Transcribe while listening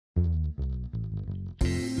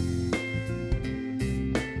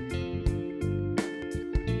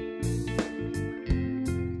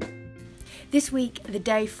This week, the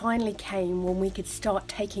day finally came when we could start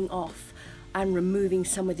taking off and removing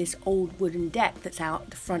some of this old wooden deck that's out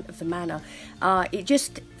the front of the manor. It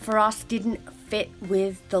just, for us, didn't fit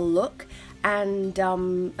with the look, and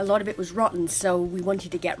a lot of it was rotten, so we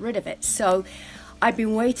wanted to get rid of it. So I've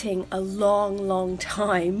been waiting a long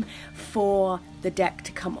time for the deck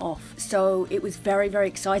to come off. So it was very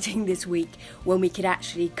exciting this week when we could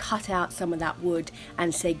actually cut out some of that wood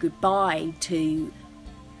and say goodbye to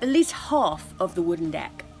at least half of the wooden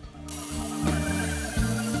deck.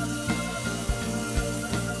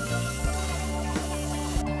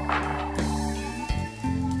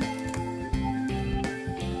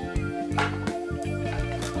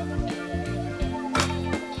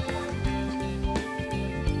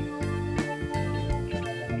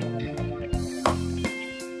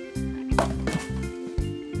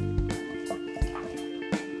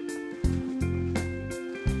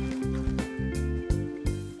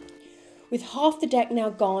 With half the deck now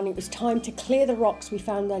gone, it was time to clear the rocks we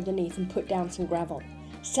found underneath and put down some gravel.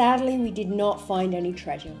 Sadly, we did not find any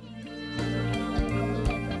treasure.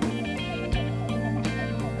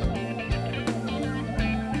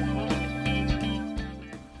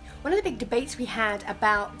 One of the big debates we had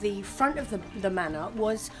about the front of the manor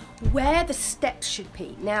was where the steps should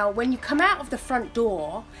be. Now, when you come out of the front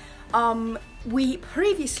door, we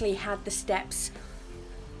previously had the steps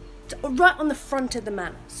right on the front of the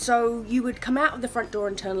manor, so you would come out of the front door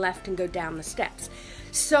and turn left and go down the steps.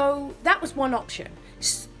 So that was one option,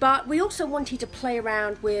 but we also wanted to play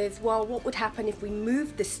around with, well, what would happen if we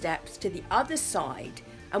moved the steps to the other side,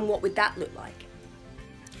 and what would that look like?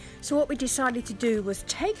 So what we decided to do was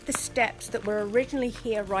take the steps that were originally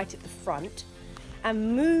here right at the front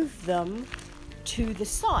and move them to the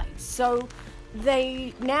sides. So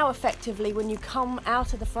they now effectively, when you come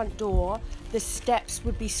out of the front door, the steps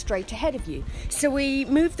would be straight ahead of you. So we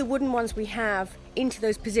moved the wooden ones we have into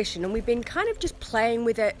those positions, and we've been kind of just playing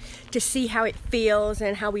with it to see how it feels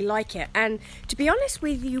and how we like it. And to be honest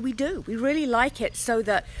with you, we do. We really like it so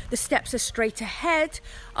that the steps are straight ahead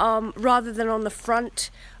rather than on the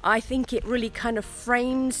front. I think it really kind of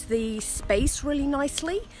frames the space really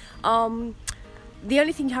nicely. The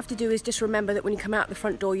only thing you have to do is just remember that when you come out the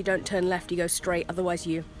front door, you don't turn left, you go straight, otherwise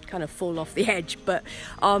you kind of fall off the edge. But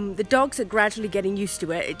the dogs are gradually getting used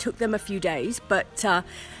to it. It took them a few days, but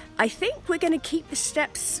I think we're going to keep the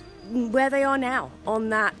steps where they are now, on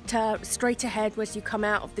that straight ahead as you come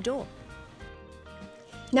out of the door.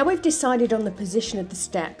 Now we've decided on the position of the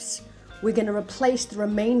steps, we're going to replace the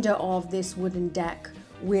remainder of this wooden deck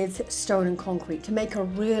with stone and concrete to make a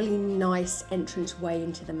really nice entranceway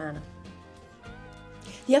into the manor.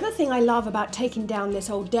 The other thing I love about taking down this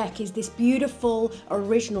old deck is this beautiful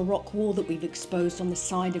original rock wall that we've exposed on the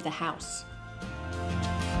side of the house.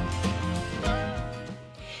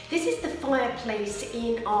 This is the fireplace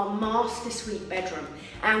in our master suite bedroom,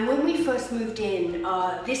 and when we first moved in,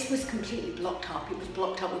 this was completely blocked up. It was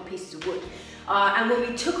blocked up with pieces of wood. And when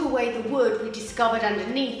we took away the wood, we discovered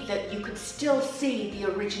underneath that you could still see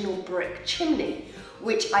the original brick chimney,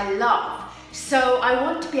 which I love. So I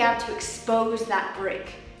want to be able to expose that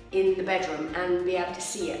brick in the bedroom and be able to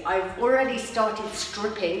see it. I've already started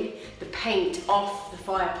stripping the paint off the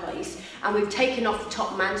fireplace, and we've taken off the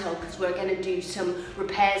top mantle because we're going to do some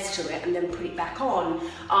repairs to it and then put it back on.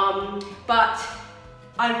 But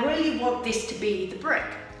I really want this to be the brick.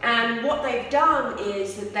 And what they've done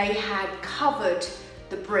is that they had covered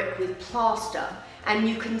the brick with plaster, and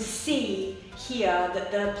you can see here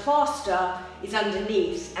that the plaster is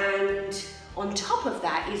underneath, and on top of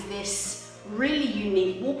that is this really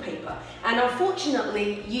unique wallpaper. And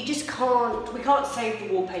unfortunately, you just we can't save the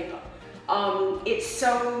wallpaper. It's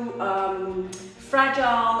so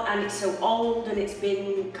fragile, and it's so old, and it's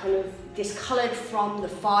been kind of discolored from the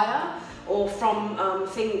fire or from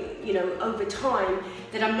over time,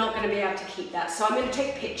 that I'm not going to be able to keep that. So I'm going to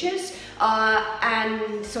take pictures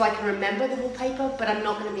and so I can remember the wallpaper, but I'm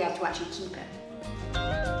not going to be able to actually keep it.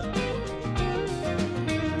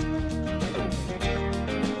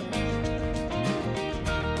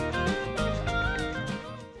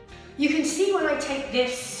 You can see when I take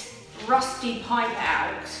this rusty pipe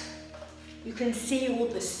out, you can see all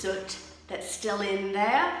the soot that's still in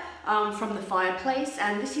there from the fireplace,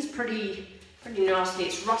 and this is pretty nasty.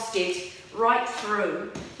 It's rusted right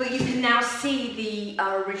through, but you can now see the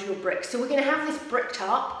original bricks. So we're going to have this bricked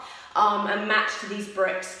up and matched to these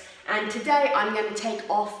bricks. And today I'm going to take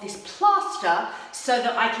off this plaster so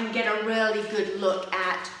that I can get a really good look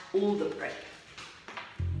at all the brick.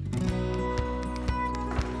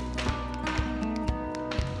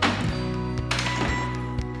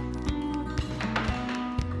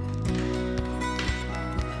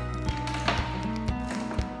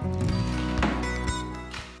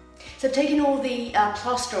 I've taken all the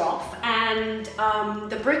plaster off, and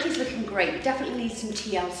the brick is looking great. Definitely needs some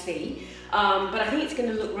TLC, but I think it's going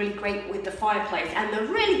to look really great with the fireplace. And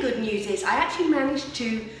the really good news is I actually managed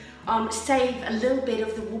to save a little bit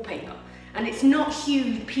of the wallpaper. And it's not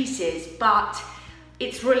huge pieces, but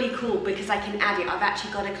it's really cool because I can add it. I've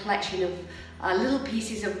actually got a collection of little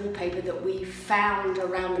pieces of wallpaper that we found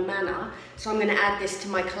around the manor. So I'm going to add this to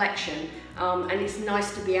my collection. And it's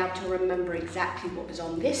nice to be able to remember exactly what was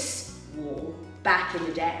on this wall back in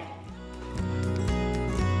the day.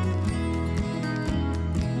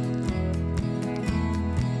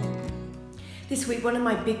 This week, one of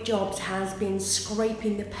my big jobs has been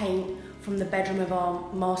scraping the paint from the bedroom of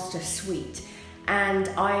our master suite. And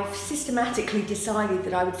I've systematically decided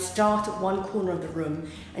that I would start at one corner of the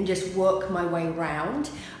room and just work my way around.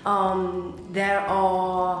 There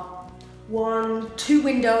are 2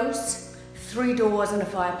 windows, 3 doors and a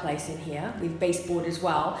fireplace in here with baseboard as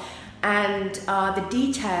well. And the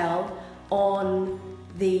detail on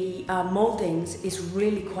the mouldings is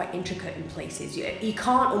really quite intricate in places. You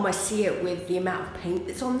can't almost see it with the amount of paint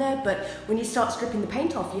that's on there, but when you start stripping the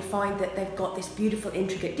paint off, you find that they've got this beautiful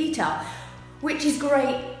intricate detail, which is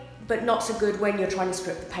great, but not so good when you're trying to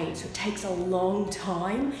strip the paint. So it takes a long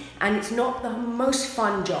time and it's not the most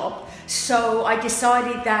fun job. So I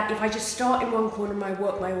decided that if I just start in one corner and I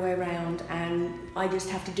work my way around and I just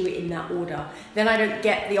have to do it in that order, then I don't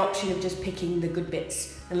get the option of just picking the good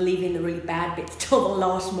bits and leaving the really bad bits till the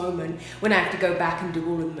last moment when I have to go back and do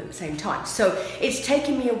all of them at the same time. So it's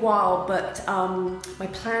taken me a while, but my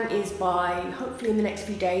plan is by hopefully in the next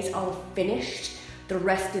few days I'll have finished the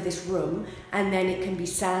rest of this room, and then it can be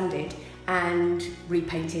sanded and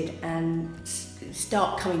repainted and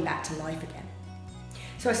start coming back to life again.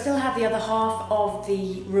 So I still have the other half of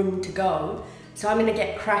the room to go, so I'm going to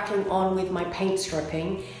get cracking on with my paint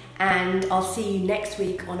stripping, and I'll see you next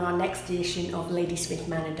week on our next edition of Lady Smith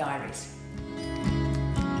Manor Diaries.